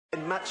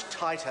in much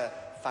tighter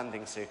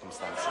funding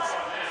circumstances.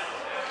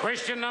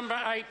 Question number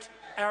 8,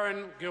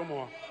 Aaron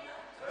Gilmore.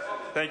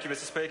 Thank you,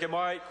 Mr Speaker.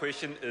 My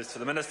question is to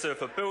the Minister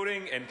for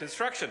Building and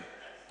Construction.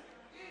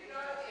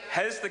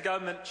 Has the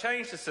government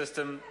changed the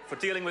system for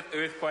dealing with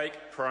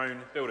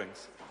earthquake-prone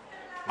buildings?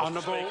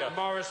 Honourable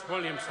Maurice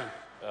Williamson.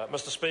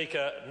 Mr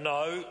Speaker,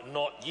 no,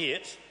 not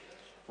yet.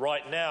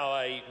 Right now,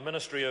 a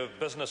Ministry of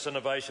Business,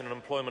 Innovation and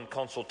Employment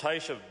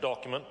consultation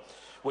document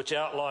which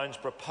outlines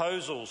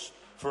proposals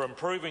for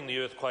improving the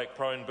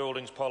earthquake-prone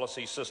buildings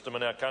policy system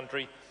in our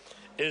country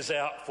is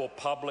out for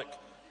public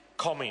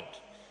comment.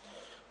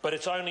 But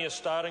it's only a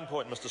starting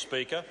point, Mr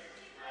Speaker.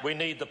 We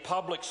need the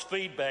public's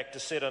feedback to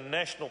set a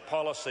national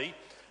policy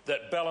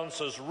that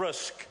balances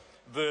risk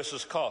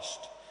versus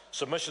cost.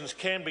 Submissions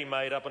can be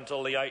made up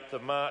until the 8th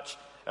of March,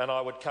 and I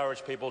would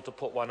encourage people to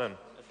put one in.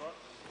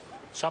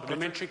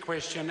 Supplementary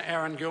question,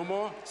 Aaron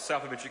Gilmore.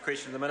 Supplementary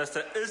question to the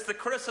Minister. Is the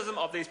criticism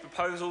of these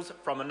proposals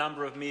from a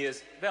number of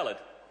mayors valid?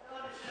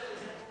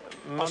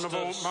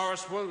 Honourable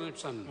Maurice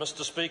Williamson.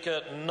 Mr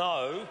Speaker,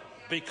 no,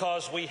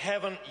 because we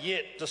haven't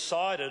yet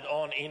decided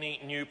on any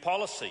new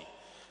policy.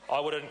 I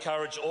would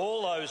encourage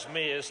all those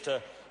mayors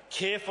to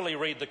carefully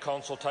read the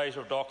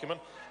consultative document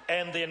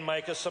and then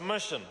make a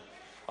submission.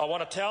 I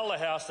want to tell the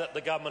House that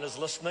the government is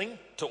listening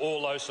to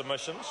all those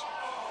submissions.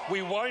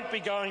 We won't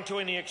be going to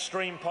any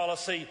extreme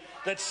policy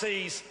that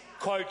sees,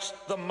 quotes,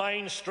 the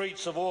main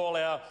streets of all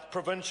our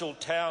provincial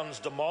towns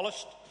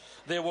demolished.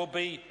 There will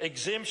be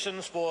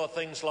exemptions for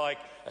things like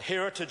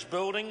heritage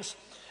buildings.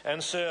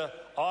 And, sir,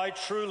 I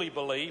truly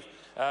believe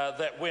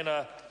that when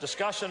a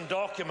discussion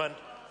document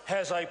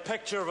has a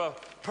picture of a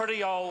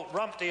pretty old,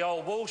 rumpty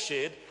old wool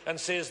shed and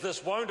says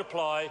this won't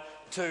apply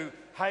to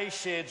hay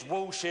sheds,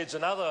 wool sheds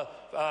and other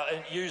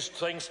used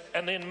things,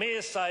 and then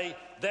mayors say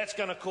that's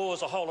going to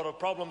cause a whole lot of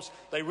problems,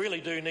 they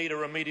really do need a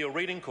remedial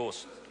reading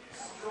course.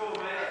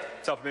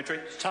 Supplementary.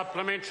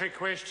 Supplementary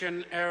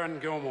question, Aaron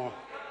Gilmore.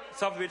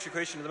 Supplementary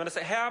question to the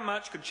Minister. How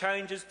much could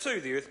changes to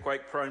the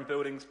earthquake-prone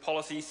buildings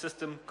policy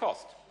system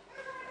cost?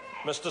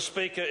 Mr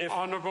Speaker,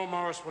 Honourable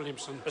Maurice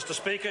Williamson. Mr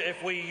Speaker,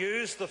 if we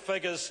use the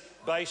figures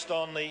based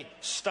on the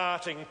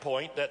starting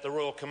point that the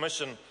Royal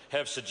Commission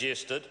have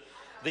suggested,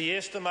 the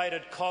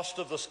estimated cost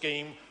of the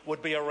scheme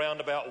would be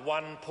around about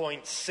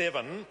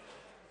 $1.7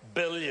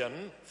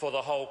 billion for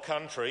the whole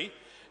country.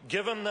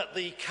 Given that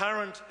the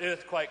current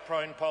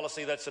earthquake-prone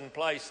policy that's in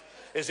place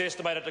is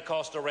estimated to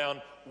cost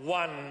around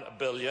 $1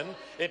 billion,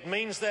 it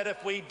means that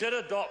if we did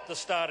adopt the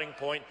starting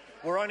point,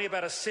 we're only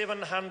about a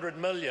 $700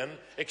 million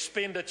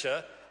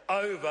expenditure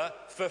over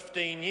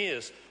 15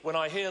 years. When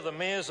I hear the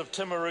mayors of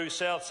Timaru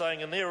South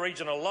saying in their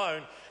region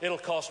alone it'll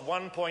cost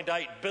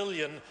 $1.8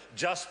 billion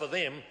just for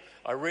them,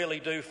 I really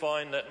do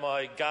find that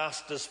my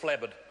ghast is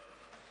flabbered.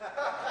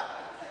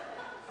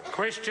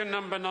 Question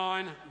number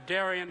 9,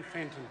 Darian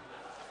Fenton.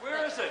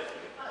 Where is it?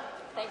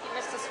 Thank you,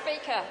 Mr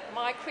Speaker.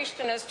 My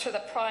question is to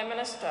the Prime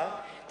Minister.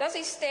 Does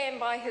he stand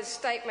by his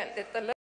statement that the